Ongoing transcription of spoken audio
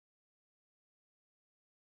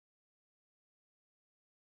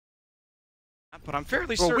But I'm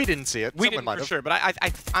fairly certain. Well, we didn't see it. We didn't for sure, but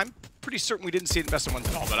I'm pretty certain we didn't see it in best of ones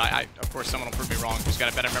at all. But of course, someone will prove me wrong who's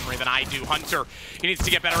got a better memory than I do. Hunter, he needs to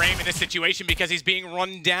get better aim in this situation because he's being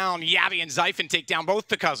run down. Yabi and Zyphon take down both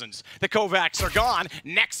the cousins. The Kovacs are gone.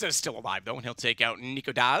 Nexa's still alive, though, and he'll take out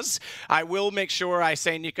nicoodoz. I will make sure I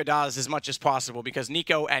say nicoodoz as much as possible because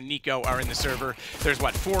NiKo and NiKo are in the server. There's,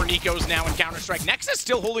 what, 4 NiKos now in Counter-Strike. Nexa's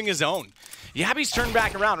still holding his own. Yabi's turned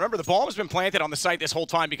back around. Remember, the bomb has been planted on the site this whole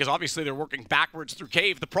time because obviously they're working backwards through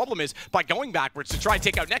cave. The problem is, by going backwards to try and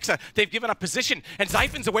take out Nexa, they've given up position, and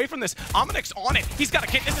Zyphon's away from this. AmaNEk's on it. He's got a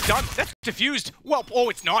kit. This is done. That's diffused. Well, oh,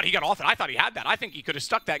 it's not. He got off it. I thought he had that. I think he could have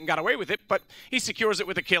stuck that and got away with it, but he secures it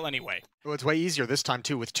with a kill anyway. Well, it's way easier this time,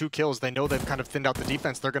 too. With 2 kills, they know they've kind of thinned out the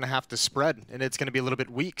defense. They're going to have to spread, and it's going to be a little bit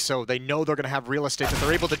weak, so they know they're going to have real estate that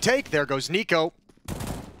they're able to take. There goes NiKo.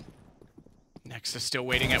 Nexa still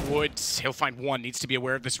waiting at woods. He'll find one. Needs to be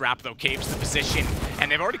aware of this wrap, though. Cave's the position. And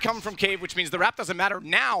they've already come from cave, which means the wrap doesn't matter.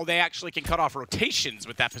 Now they actually can cut off rotations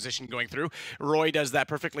with that position going through. roeJ does that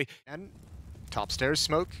perfectly. And top stairs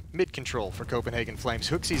smoke, mid control for Copenhagen Flames.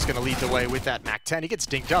 hooksy's going to lead the way with that MAC-10. He gets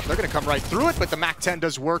dinked up. They're going to come right through it, but the MAC-10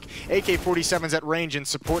 does work. AK-47's at range and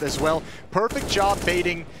support as well. Perfect job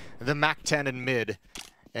baiting the MAC-10 in mid.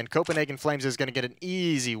 And Copenhagen Flames is going to get an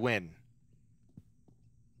easy win.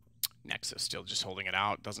 Nexa still just holding it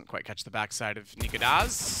out. Doesn't quite catch the backside of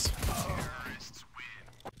nicoodoz.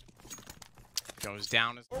 Goes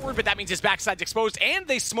down forward, but that means his backside's exposed, and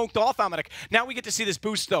they smoked off AmaNEk. Now we get to see this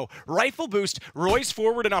boost, though. Rifle boost. roeJ's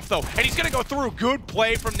forward enough, though, and he's going to go through. Good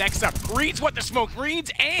play from Nexa. Reads what the smoke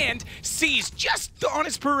reads, and sees just on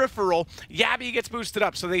his peripheral. Yabi gets boosted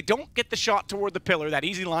up, so they don't get the shot toward the pillar, that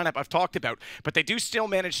easy lineup I've talked about, but they do still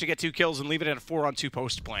manage to get 2 kills and leave it at a 4-on-2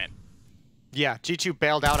 post plan. Yeah, G2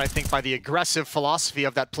 bailed out, I think, by the aggressive philosophy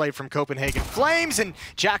of that play from Copenhagen Flames, and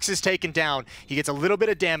Jax is taken down. He gets a little bit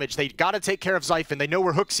of damage. They got to take care of Zyphon. They know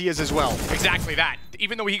where hooksy is as well. Exactly that.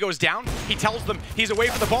 Even though he goes down, he tells them he's away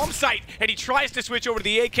from the bomb site, and he tries to switch over to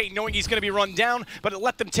the AK knowing he's going to be run down, but it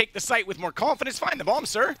let them take the site with more confidence. Find the bomb,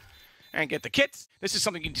 sir, and get the kits. This is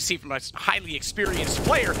something you can see from a highly experienced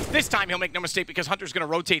player. This time he'll make no mistake because Hunter's going to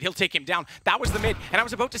rotate. He'll take him down. That was the mid, and I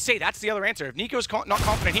was about to say that's the other answer. If NiKo's not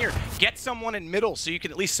confident here, get someone in middle so you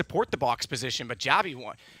can at least support the box position, but Yabi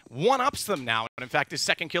one-ups them now. And in fact, his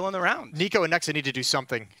 2nd kill in the round. NiKo and Nexa need to do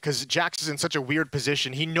something because Jax is in such a weird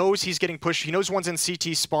position. He knows he's getting pushed. He knows one's in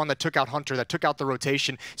CT spawn that took out Hunter, that took out the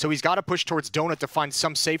rotation, so he's got to push towards Donut to find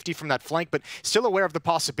some safety from that flank, but still aware of the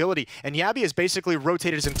possibility. And Yabi has basically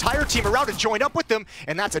rotated his entire team around and joined up with them,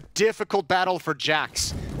 and that's a difficult battle for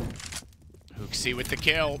Jax. hookzy with the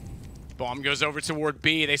kill. Bomb goes over toward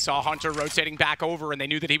B. They saw Hunter rotating back over, and they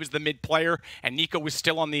knew that he was the mid player, and NiKo was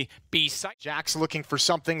still on the B side. Jax looking for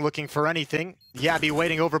something, looking for anything. Yabi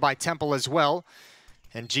waiting over by Temple as well.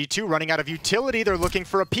 And G2 running out of utility. They're looking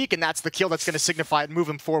for a peek, and that's the kill that's going to signify it and move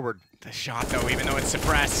him forward. The shot, though, even though it's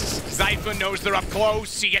suppressed. Zyphon knows they're up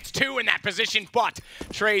close. He gets 2 in that position, but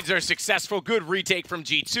trades are successful. Good retake from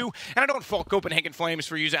G2. And I don't fault Copenhagen Flames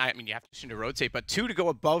for using, I mean, you have to rotate, but 2 to go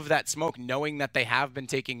above that smoke, knowing that they have been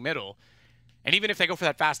taking middle. And even if they go for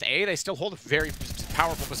that fast A, they still hold a very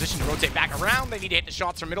powerful position to rotate back around. They need to hit the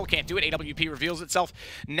shots from middle. Can't do it. AWP reveals itself.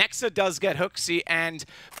 Nexa does get hookzy, and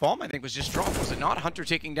bomb, I think, was just dropped. Was it not? Hunter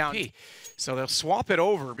taking down P. So they'll swap it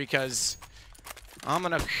over because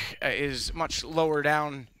AmaNEk is much lower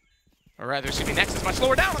down. Or rather, excuse me, Nexa is much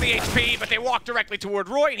lower down on the HP, but they walk directly toward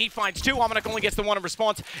roeJ, and he finds 2. AmaNEk only gets the 1 in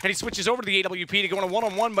response, and he switches over to the AWP to go on a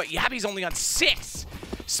 1-on-1, but Yabi's only on 6.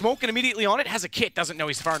 Smoking immediately on it, has a kit, doesn't know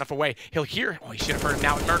he's far enough away. He'll hear, oh, he should have heard him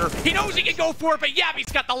now in murder. He knows he can go for it, but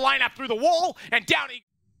Yabi's got the lineup through the wall, and down he...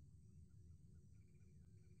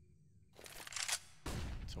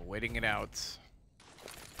 So waiting it out.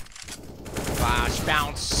 Flash,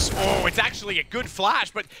 bounce. Oh, it's actually a good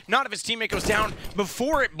flash, but none of his teammate goes down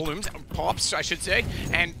before it blooms, pops, I should say,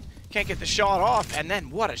 and can't get the shot off. And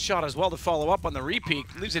then what a shot as well to follow up on the repeat.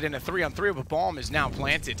 Leaves it in a 3-on-3, but bomb is now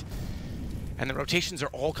planted. And the rotations are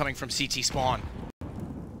all coming from CT spawn.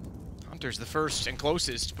 Hunter's the first and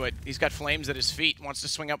closest, but he's got flames at his feet. Wants to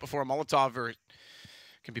swing out before a Molotov, or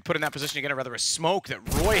can be put in that position again, or rather a smoke that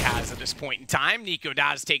roeJ has at this point in time.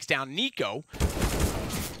 nicoodoz takes down NiKo.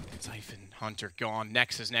 Zyphon, Hunter gone.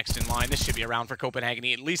 Nexa's next in line. This should be around for Copenhagen.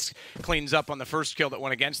 He at least cleans up on the first kill that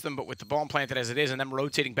went against them, but with the bomb planted as it is and them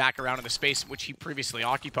rotating back around in the space which he previously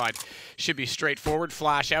occupied, should be straightforward.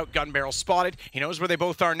 Flash out, gun barrel spotted. He knows where they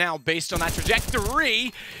both are now based on that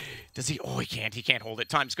trajectory. Does he? Oh, he can't. He can't hold it.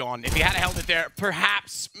 Time's gone. If he had held it there,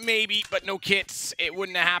 perhaps, maybe, but no kits. It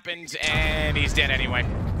wouldn't have happened, and he's dead anyway.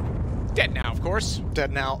 Dead now, of course.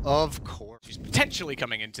 Dead now, of course. strategies potentially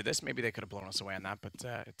coming into this. Maybe they could have blown us away on that, but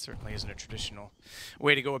it certainly isn't a traditional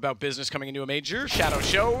way to go about business coming into a major. Shadow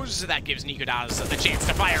shows. That gives nicoodoz the chance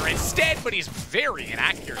to fire instead, but he's very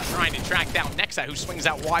inaccurate trying to track down Nexa, who swings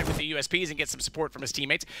out wide with the USPs and gets some support from his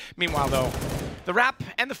teammates. Meanwhile, though, the wrap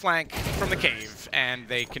and the flank from the cave, and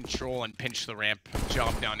they control and pinch the ramp.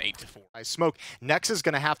 Job done, 8-4. I smoke. Nexa's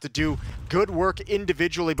going to have to do good work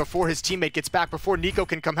individually before his teammate gets back, before NiKo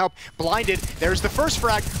can come help. Blinded. There's the first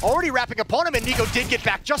frag, already wrapping upon him, and NiKo did get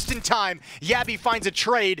back just in time. yaby finds a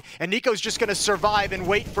trade, and NiKo's just going to survive and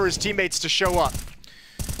wait for his teammates to show up.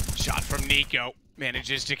 Shot from NiKo.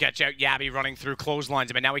 Manages to catch out yaby running through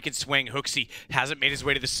clotheslines, but now he can swing. hoeJ hasn't made his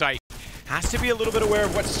way to the site. Has to be a little bit aware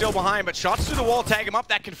of what's still behind, but shots through the wall tag him up.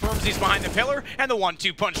 That confirms he's behind the pillar, and the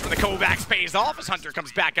 1-2 punch from the Kovacs pays off as Hunter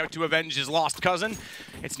comes back out to avenge his lost cousin.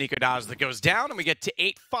 It's nicoodoz that goes down, and we get to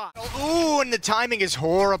 8-5. Ooh, and the timing is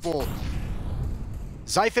horrible.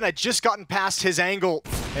 Zyphon had just gotten past his angle,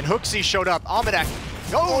 and hoeJ showed up. AmaNEk,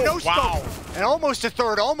 no scope, wow. And almost a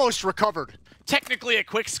third, almost recovered. Technically a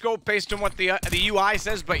quick scope based on what the UI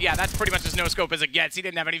says, but yeah, that's pretty much as no scope as it gets. He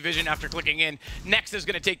didn't have any vision after clicking in. Next is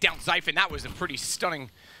going to take down Zyphon. That was a pretty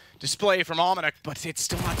stunning display from AmaNEk, but it's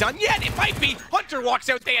still not done yet. It might be. Hunter walks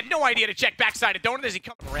out. They had no idea to check backside of Donut as he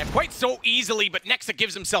comes around quite so easily, but Nexa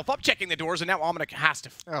gives himself up checking the doors, and now AmaNEk has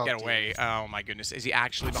to get away. Oh my goodness. Is he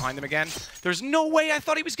actually behind them again? There's no way. I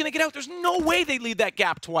thought he was going to get out. There's no way they lead that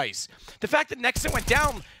gap twice. The fact that Nexa went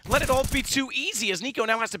down let it all be too easy, as NiKo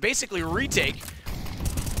now has to basically retake.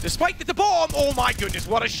 Despite the bomb, oh my goodness,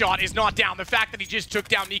 what a shot, is not down. The fact that he just took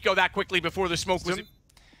down NiKo that quickly before the smoke was...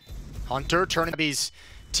 Hunter turning his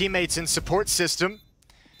teammates in support system.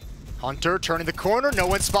 Hunter turning the corner, no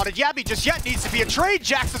one spotted yaby just yet, needs to be a trade.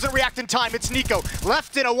 Jax doesn't react in time, it's NiKo.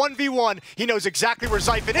 Left in a 1v1, he knows exactly where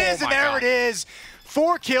Zyphon is, and there it is.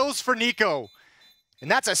 4 kills for NiKo. And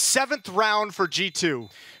that's a 7th round for G2.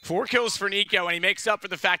 4 kills for NiKo, and he makes up for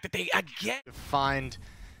the fact that they, again... Find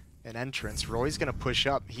an entrance. roeJ's going to push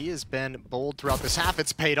up. He has been bold throughout this half.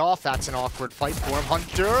 It's paid off. That's an awkward fight for him.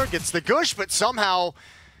 Hunter gets the gush, but somehow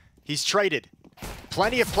he's traded.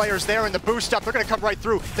 Plenty of players there in the boost up. They're going to come right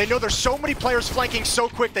through. They know there's so many players flanking so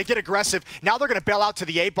quick. They get aggressive. Now they're going to bail out to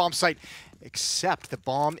the A-bomb site, except the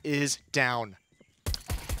bomb is down.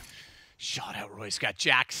 Shot out. roeJ's got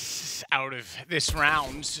Jax out of this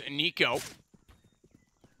round. NiKo.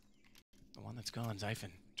 The one that's gone,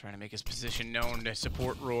 Zyphon. Trying to make his position known to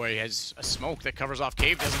support roeJ. Has a smoke that covers off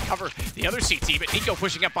cave, doesn't cover the other CT, but NiKo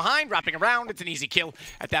pushing up behind, wrapping around. It's an easy kill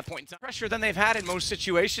at that point in time. Pressure than they've had in most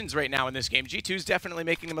situations right now in this game. G2's definitely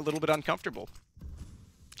making them a little bit uncomfortable.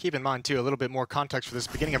 Keep in mind, too, a little bit more context for this.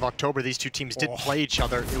 Beginning of October, these two teams did play each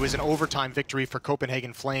other. It was an overtime victory for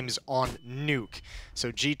Copenhagen Flames on Nuke.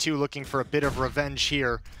 So G2 looking for a bit of revenge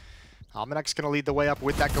here. AmaNEk's going to lead the way up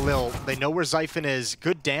with that Galil. They know where Zyphon is.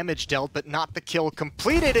 Good damage dealt, but not the kill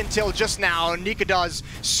completed until just now. nicoodoz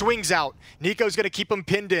swings out. NiKo's going to keep him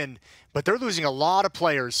pinned in, but they're losing a lot of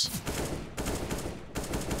players.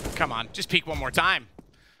 Come on, just peek one more time.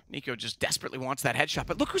 NiKo just desperately wants that headshot,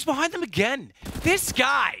 but look who's behind them again. This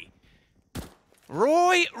guy.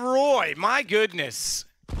 roeJ, my goodness.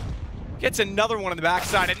 Gets another one on the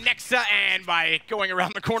backside of Nexa, and by going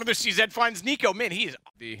around the corner, the CZ finds NiKo. Man, he is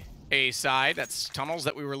the A side. That's tunnels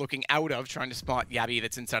that we were looking out of, trying to spot yaby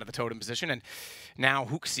that's inside of the totem position. And now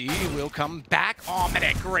hoeJ will come back.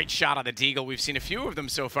 AmaNEk, great shot on the deagle. We've seen a few of them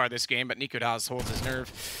so far this game, but nicoodoz holds his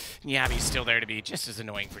nerve. yaby's still there to be just as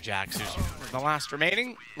annoying for Jax, who's the last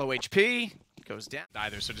remaining. Low HP, goes down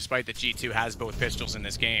either. So despite that G2 has both pistols in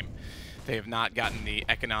this game, they have not gotten the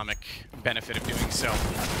economic benefit of doing so.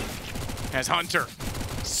 As Hunter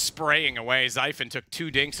spraying away. Zyphon took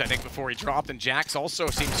 2 dinks, I think, before he dropped, and Jax also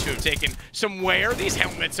seems to have taken some wear. These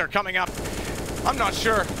helmets are coming up. I'm not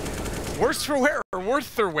sure. Worse for wear or worth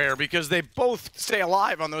for wear, because they both stay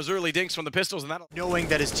alive on those early dinks from the pistols, and that'll... Knowing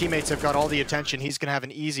that his teammates have got all the attention, he's going to have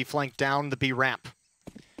an easy flank down the B ramp.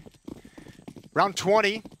 Round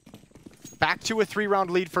 20. Back to a 3-round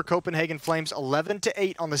lead for Copenhagen Flames,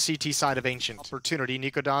 11-8 on the CT side of Ancient. Opportunity,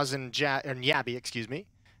 nicoodoz and yaby, excuse me.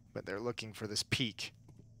 But they're looking for this peak.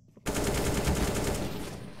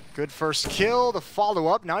 Good first kill, the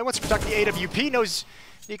follow-up. Now he wants to protect the AWP, knows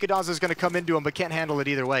nicoodoz is going to come into him, but can't handle it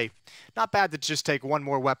either way. Not bad to just take one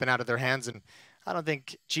more weapon out of their hands, and I don't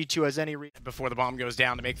think G2 has any reason. Before the bomb goes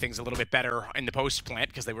down to make things a little bit better in the post plant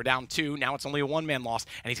because they were down 2. Now it's only a 1-man loss,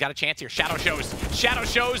 and he's got a chance here. Shadow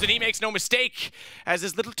shows, and he makes no mistake as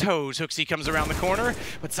his little toes. Hooksy comes around the corner,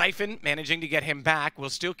 but Zyphon managing to get him back will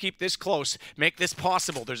still keep this close, make this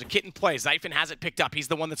possible. There's a kit in play. Zyphon has it picked up. He's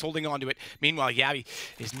the one that's holding on to it. Meanwhile, Yabby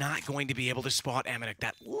is not going to be able to spot AmaNEk.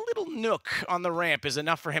 That little nook on the ramp is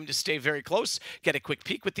enough for him to stay very close, get a quick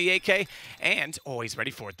peek with the AK, and, oh, he's ready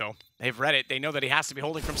for it, though. They've read it. They know that he has to be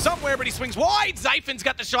holding from somewhere, but he swings wide. Zyphon's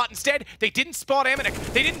got the shot instead. They didn't spot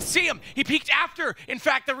AmaNEk. They didn't see him. He peeked after, in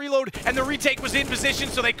fact, the reload and the retake was in position,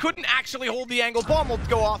 so they couldn't actually hold the angle. Bomb will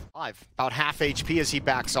go off. About half HP as he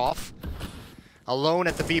backs off. Alone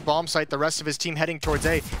at the B bomb site, the rest of his team heading towards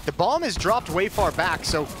A. The bomb is dropped way far back,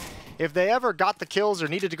 so if they ever got the kills or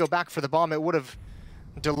needed to go back for the bomb, it would have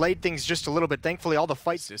delayed things just a little bit. Thankfully, all the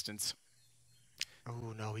fight distance.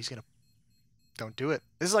 Oh, no, he's going to... Don't do it.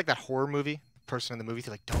 This is like that horror movie. Person in the movie,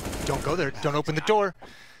 they're like, don't go there. Don't open the door.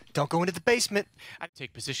 Don't go into the basement. I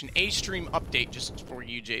take position. A stream update just for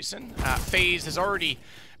you, Jason. FaZe has already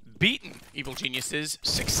beaten Evil Geniuses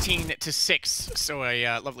 16-6. So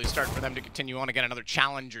a lovely start for them to continue on. Again, another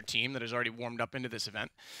challenger team that has already warmed up into this event,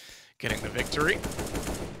 getting the victory.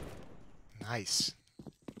 Nice.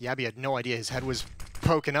 Yabby had no idea his head was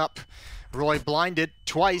poking up. roeJ blinded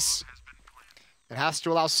twice. It has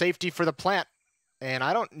to allow safety for the plant. And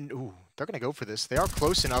I don't... Ooh, they're going to go for this. They are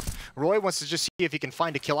close enough. roeJ wants to just see if he can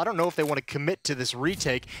find a kill. I don't know if they want to commit to this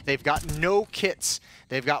retake. They've got no kits.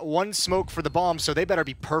 They've got one smoke for the bomb, so they better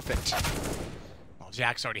be perfect.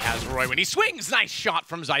 Jax already has roeJ when he swings. Nice shot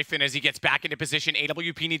from Zyphon as he gets back into position.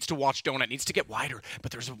 AWP needs to watch Donut, needs to get wider,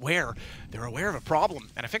 but they're aware of a problem,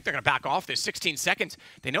 and I think they're going to back off this 16 seconds.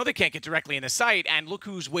 They know they can't get directly in the site, and look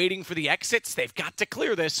who's waiting for the exits. They've got to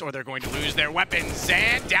clear this, or they're going to lose their weapons,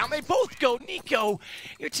 and down they both go. NiKo,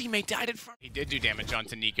 your teammate died in front. He did do damage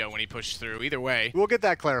onto NiKo when he pushed through. Either way, we'll get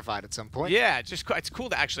that clarified at some point. Yeah, it's cool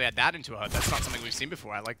to actually add that into a HUD. That's not something we've seen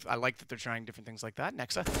before. I like that they're trying different things like that.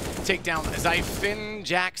 Nexa, take down Zyphon.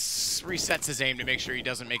 Jax resets his aim to make sure he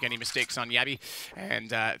doesn't make any mistakes on Yabby.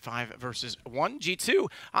 And 5 versus 1. G2.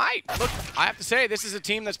 I have to say, this is a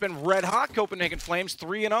team that's been red hot. Copenhagen Flames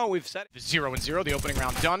 3-0. We've set 0-0. The opening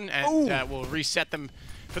round done. And we'll reset them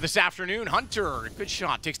for this afternoon. Hunter, good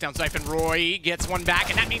shot. Takes down Zyphon. roeJ gets one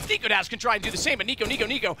back. And that means nicoodoz can try and do the same. But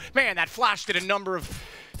NiKo. Man, that flash did a number of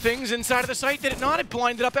things inside of the site, did it not? It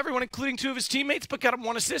blinded up everyone, including 2 of his teammates, but got him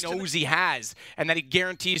 1 assist. Knows he has, and that he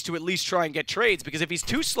guarantees to at least try and get trades, because if he's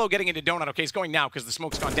too slow getting into Donut, okay, he's going now because the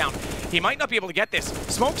smoke's gone down. He might not be able to get this.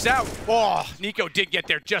 Smoke's out. Oh, NiKo did get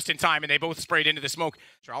there just in time, and they both sprayed into the smoke.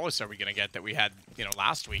 Astralis are we going to get that we had,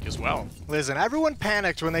 last week as well? Listen, everyone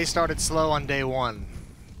panicked when they started slow on day 1.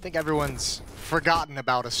 I think everyone's forgotten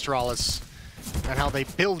about Astralis and how they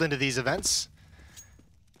build into these events.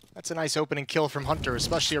 That's a nice opening kill from Hunter,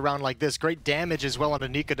 especially around like this. Great damage as well onto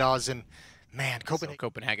nicoodoz, and man,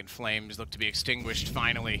 Copenhagen Flames look to be extinguished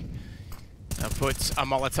finally. Puts a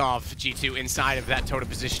Molotov G2 inside of that totem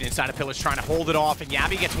position, inside of pillars, trying to hold it off, and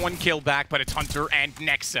Yabby gets 1 kill back, but it's Hunter and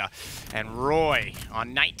nexa. And roeJ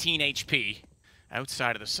on 19 HP.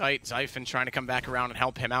 Outside of the site, Zyphon trying to come back around and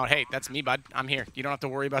help him out. Hey, that's me, bud. I'm here. You don't have to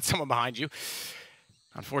worry about someone behind you.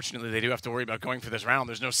 Unfortunately, they do have to worry about going for this round.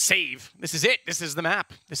 There's no save. This is it. This is the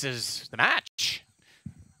map. This is the match.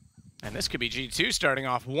 And this could be G2 starting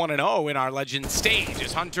off 1-0 in our Legend stage,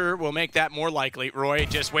 as Hunter will make that more likely. roeJ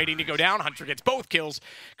just waiting to go down. Hunter gets both kills.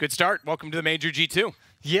 Good start. Welcome to the Major G2.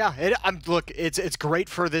 Yeah, look, it's great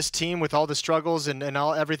for this team with all the struggles and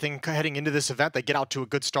everything heading into this event. They get out to a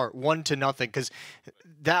good start, 1-0, because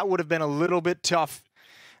that would have been a little bit tough.